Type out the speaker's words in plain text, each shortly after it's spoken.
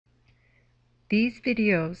These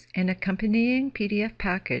videos and accompanying PDF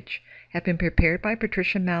package have been prepared by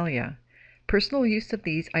Patricia Malia. Personal use of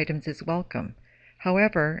these items is welcome.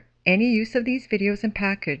 However, any use of these videos and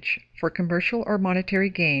package for commercial or monetary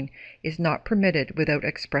gain is not permitted without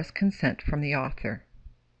express consent from the author.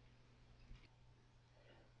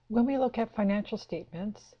 When we look at financial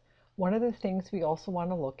statements, one of the things we also want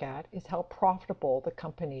to look at is how profitable the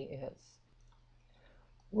company is.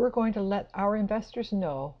 We're going to let our investors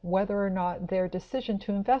know whether or not their decision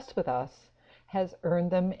to invest with us has earned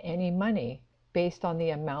them any money based on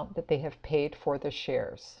the amount that they have paid for the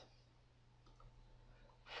shares.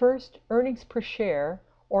 First, earnings per share,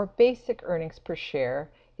 or basic earnings per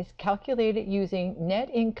share, is calculated using net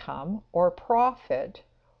income or profit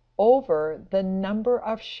over the number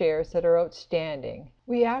of shares that are outstanding.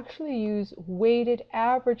 We actually use weighted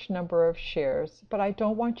average number of shares, but I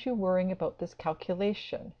don't want you worrying about this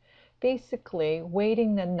calculation. Basically,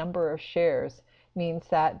 weighting the number of shares means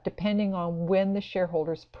that depending on when the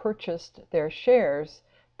shareholders purchased their shares,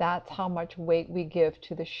 that's how much weight we give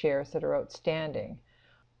to the shares that are outstanding.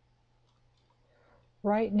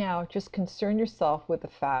 Right now, just concern yourself with the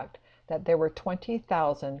fact that there were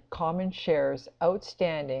 20,000 common shares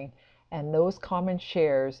outstanding, and those common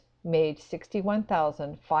shares made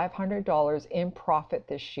 $61,500 in profit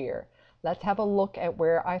this year. Let's have a look at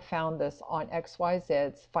where I found this on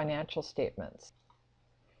XYZ's financial statements.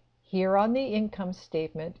 Here on the income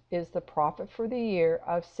statement is the profit for the year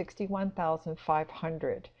of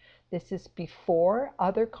 $61,500. This is before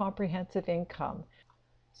other comprehensive income.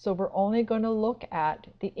 So we're only going to look at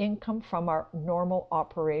the income from our normal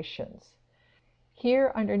operations.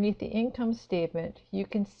 Here underneath the income statement, you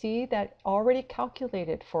can see that already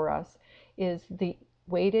calculated for us is the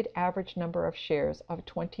weighted average number of shares of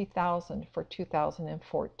 20,000 for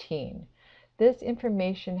 2014. This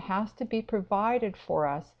information has to be provided for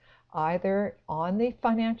us either on the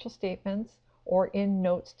financial statements or in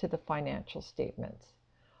notes to the financial statements.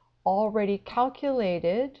 Already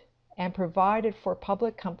calculated and provided for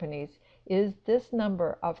public companies is this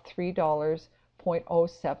number of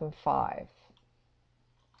 $3.075.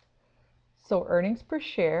 So earnings per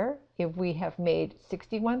share, if we have made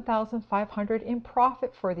 $61,500 in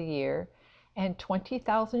profit for the year and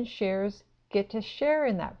 20,000 shares get to share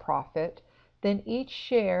in that profit, then each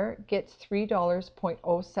share gets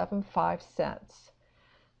 $3.075.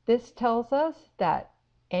 This tells us that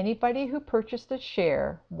anybody who purchased a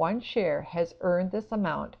share, one share, has earned this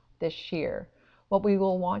amount this year. What we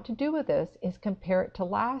will want to do with this is compare it to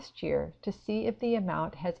last year to see if the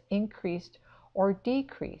amount has increased or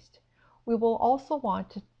decreased. We will also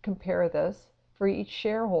want to compare this for each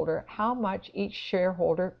shareholder, how much each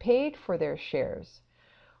shareholder paid for their shares.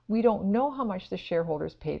 We don't know how much the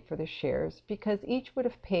shareholders paid for the shares because each would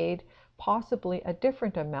have paid possibly a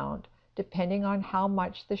different amount depending on how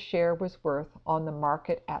much the share was worth on the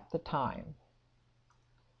market at the time.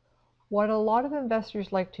 What a lot of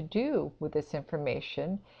investors like to do with this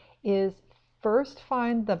information is first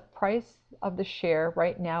find the price of the share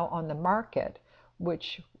right now on the market,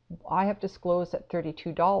 which I have disclosed at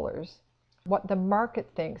 $32, what the market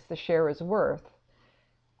thinks the share is worth,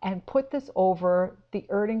 and put this over the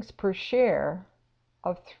earnings per share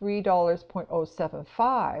of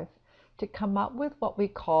 $3.075 to come up with what we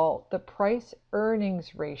call the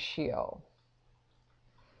price-earnings ratio.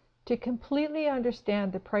 To completely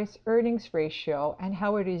understand the price-earnings ratio and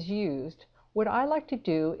how it is used, what I like to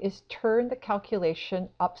do is turn the calculation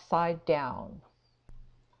upside down.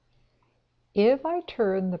 If I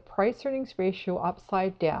turn the price-earnings ratio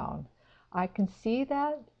upside down, I can see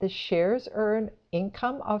that the shares earn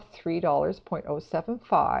income of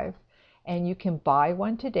 $3.075, and you can buy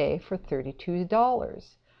one today for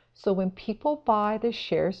 $32. So when people buy the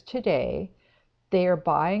shares today, they are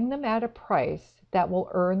buying them at a price that will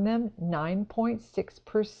earn them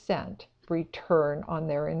 9.6% return on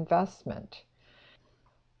their investment.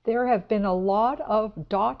 There have been a lot of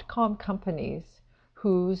dot-com companies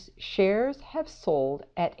whose shares have sold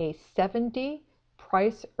at a 70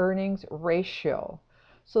 price-earnings ratio.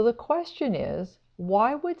 So the question is,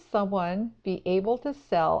 why would someone be able to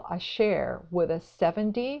sell a share with a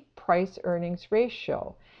 70 price-earnings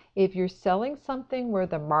ratio? If you're selling something where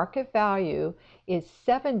the market value is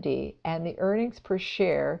 70 and the earnings per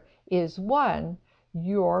share is 1,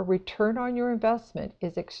 your return on your investment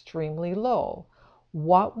is extremely low.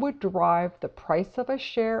 What would drive the price of a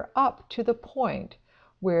share up to the point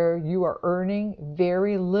where you are earning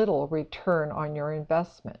very little return on your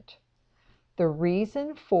investment? The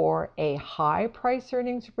reason for a high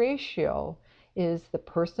price-earnings ratio is the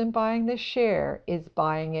person buying the share is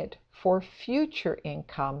buying it for future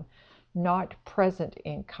income, not present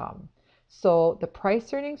income. So the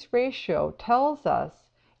price earnings ratio tells us,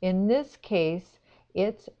 in this case,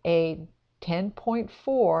 it's a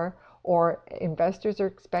 10.4, or investors are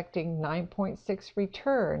expecting 9.6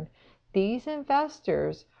 return. These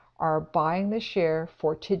investors are buying the share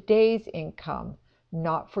for today's income,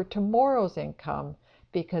 not for tomorrow's income,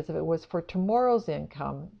 because if it was for tomorrow's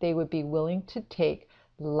income, they would be willing to take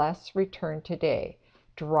less return today,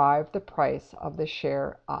 drive the price of the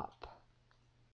share up.